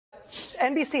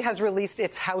NBC has released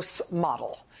its House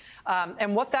model.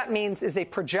 And what that means is a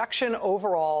projection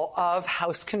overall of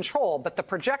House control. But the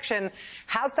projection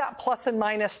has that plus and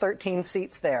minus 13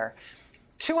 seats there.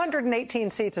 218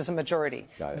 seats is a majority.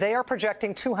 They are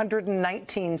projecting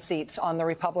 219 seats on the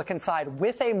Republican side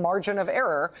with a margin of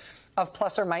error of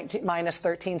plus or minus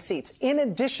 13 seats. In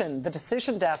addition, the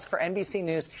decision desk for NBC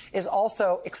News is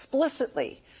also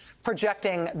explicitly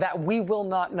projecting that we will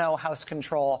not know House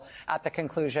control at the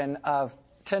conclusion of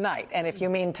tonight. And if you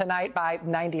mean tonight by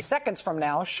 90 seconds from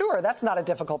now, sure, that's not a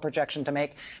difficult projection to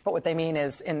make. But what they mean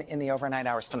is in the overnight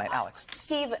hours tonight. Alex.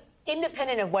 Steve,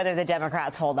 independent of whether the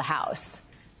Democrats hold the House,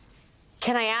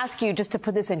 can I ask you just to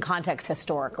put this in context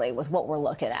historically with what we're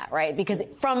looking at, right? Because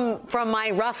from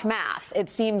my rough math, it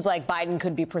seems like Biden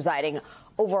could be presiding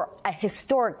over a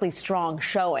historically strong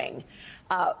showing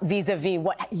vis-a-vis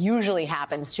what usually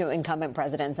happens to incumbent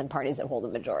presidents and parties that hold a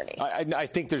majority. I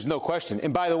think there's no question.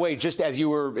 And by the way, just as we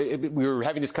were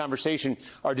having this conversation,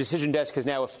 our decision desk has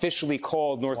now officially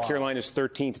called North Carolina's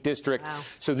 13th district. Wow.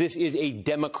 So this is a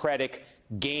Democratic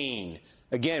gain.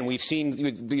 Again, we've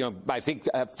seen, I think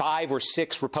 5 or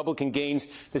 6 Republican gains.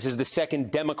 This is the second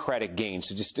Democratic gain.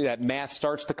 So just that math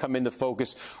starts to come into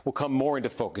focus, will come more into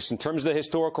focus. In terms of the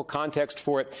historical context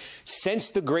for it, since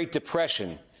the Great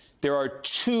Depression, there are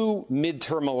 2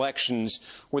 midterm elections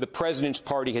where the president's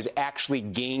party has actually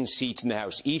gained seats in the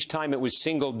House. Each time it was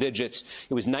single digits.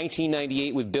 It was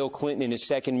 1998 with Bill Clinton in his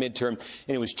second midterm,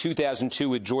 and it was 2002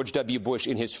 with George W. Bush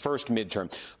in his first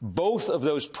midterm. Both of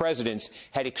those presidents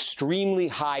had extremely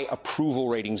high approval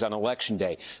ratings on Election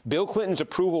Day. Bill Clinton's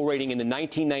approval rating in the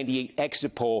 1998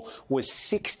 exit poll was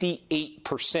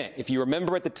 68%. If you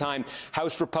remember at the time,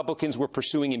 House Republicans were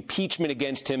pursuing impeachment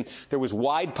against him. There was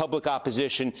wide public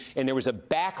opposition, and there was a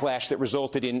backlash that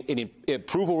resulted in an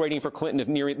approval rating for Clinton of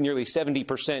nearly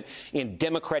 70% and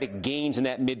Democratic gains in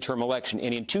that midterm election.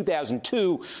 And in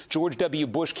 2002, George W.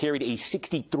 Bush carried a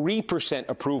 63%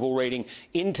 approval rating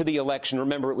into the election.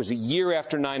 Remember, it was a year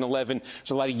after 9/11.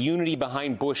 There's a lot of unity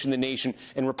behind Bush in the nation,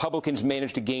 and Republicans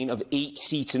managed a gain of 8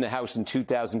 seats in the House in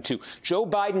 2002. Joe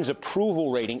Biden's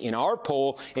approval rating in our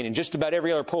poll, and in just about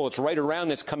every other poll, it's right around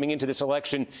this coming into this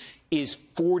election, is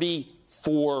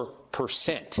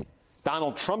 44%.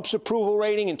 Donald Trump's approval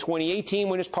rating in 2018,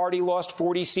 when his party lost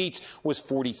 40 seats, was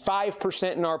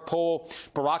 45% in our poll.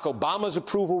 Barack Obama's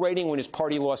approval rating when his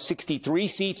party lost 63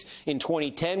 seats in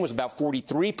 2010 was about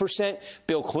 43%.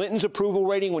 Bill Clinton's approval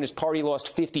rating when his party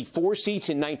lost 54 seats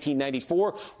in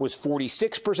 1994 was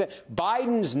 46%.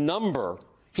 Biden's number,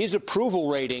 his approval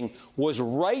rating, was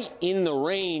right in the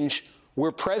range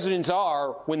where presidents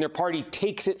are when their party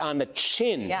takes it on the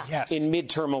chin in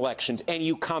midterm elections. And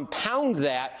you compound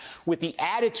that with the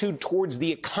attitude towards the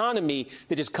economy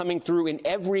that is coming through in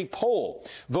every poll.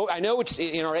 I know it's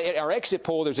in our exit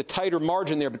poll, there's a tighter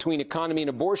margin there between economy and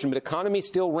abortion, but economy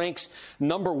still ranks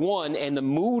 #1. And the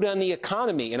mood on the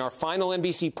economy in our final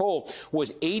NBC poll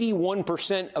was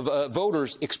 81% of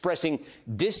voters expressing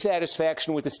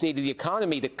dissatisfaction with the state of the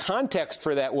economy. The context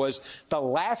for that was the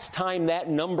last time that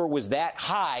number was that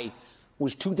high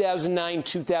was 2009,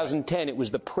 2010. It was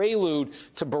the prelude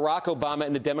to Barack Obama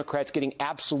and the Democrats getting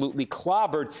absolutely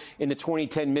clobbered in the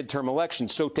 2010 midterm election.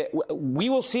 So we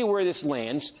will see where this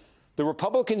lands. The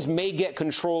Republicans may get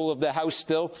control of the House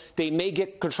still. They may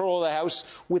get control of the House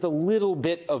with a little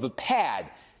bit of a pad.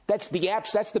 That's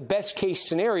the best case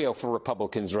scenario for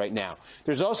Republicans right now.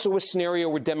 There's also a scenario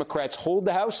where Democrats hold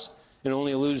the House and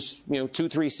only lose,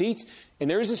 2-3 seats. And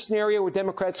there is a scenario where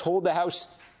Democrats hold the House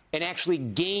and actually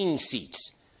gain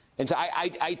seats. And so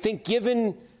I think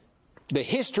given the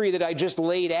history that I just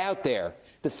laid out there,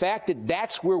 the fact that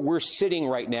that's where we're sitting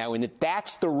right now and that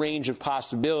that's the range of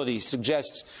possibilities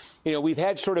suggests, we've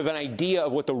had sort of an idea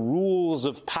of what the rules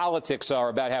of politics are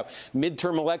about how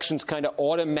midterm elections kind of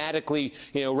automatically,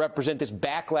 represent this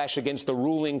backlash against the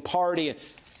ruling party.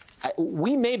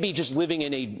 We may be just living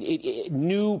in a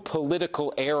new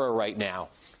political era right now.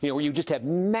 Where you just have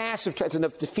massive, that's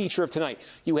the feature of tonight,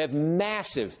 you have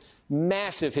massive,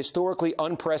 historically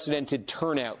unprecedented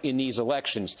turnout in these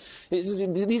elections.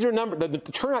 These are numbers. The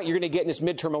turnout you're going to get in this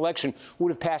midterm election would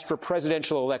have passed for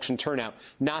presidential election turnout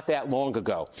not that long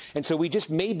ago. And so we just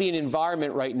may be in an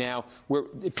environment right now where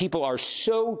people are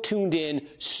so tuned in,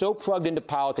 so plugged into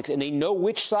politics, and they know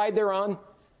which side they're on,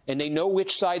 and they know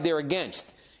which side they're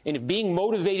against. And if being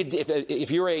motivated,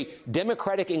 if you're a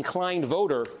Democratic inclined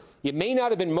voter, you may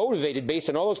not have been motivated, based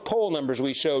on all those poll numbers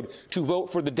we showed, to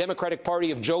vote for the Democratic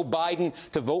Party of Joe Biden,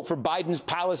 to vote for Biden's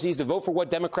policies, to vote for what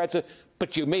Democrats are.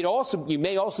 But you may also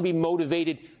be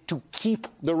motivated to keep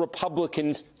the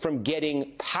Republicans from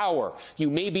getting power. You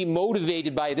may be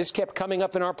motivated by, this kept coming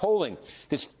up in our polling,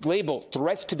 this label,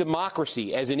 threats to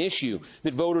democracy, as an issue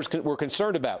that voters were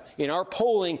concerned about. In our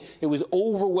polling, it was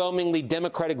overwhelmingly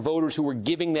Democratic voters who were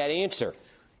giving that answer.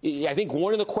 I think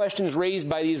one of the questions raised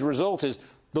by these results is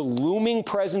the looming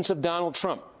presence of Donald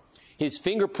Trump. His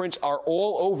fingerprints are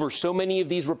all over so many of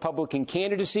these Republican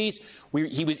candidacies.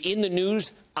 He was in the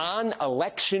news on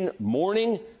election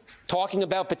morning talking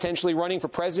about potentially running for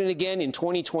president again in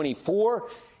 2024.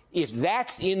 If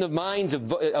that's in the minds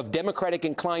of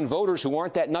Democratic-inclined voters who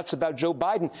aren't that nuts about Joe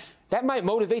Biden, that might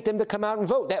motivate them to come out and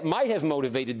vote. That might have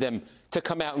motivated them to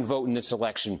come out and vote in this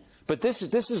election. But this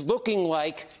is looking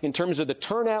like, in terms of the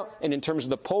turnout and in terms of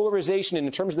the polarization and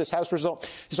in terms of this House result,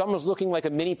 it's almost looking like a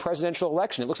mini presidential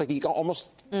election. It looks like almost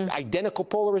identical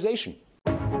polarization.